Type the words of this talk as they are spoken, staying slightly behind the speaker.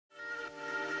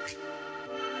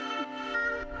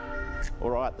All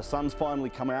right, the sun's finally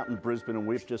come out in Brisbane and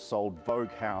we've just sold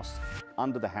Vogue house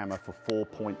under the hammer for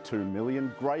 4.2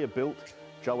 million. Graya built,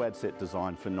 Joe Adsett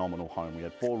designed, phenomenal home. We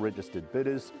had 4 registered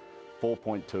bidders,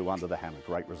 4.2 under the hammer,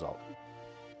 great result.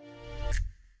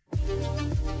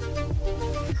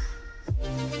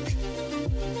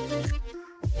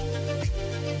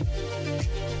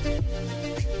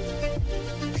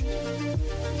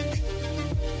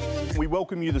 We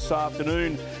welcome you this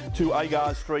afternoon to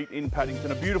Agars Street in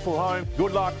Paddington. A beautiful home.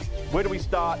 Good luck. Where do we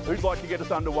start? Who'd like to get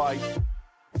us underway?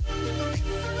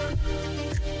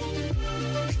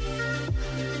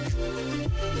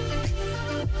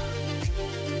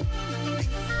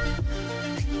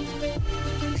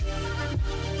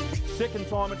 Second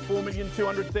time at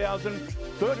 4,200,000.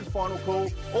 Third and final call.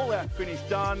 All out, finished,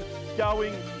 done.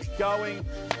 Going.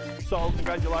 Sold.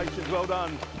 Congratulations. Well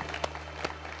done.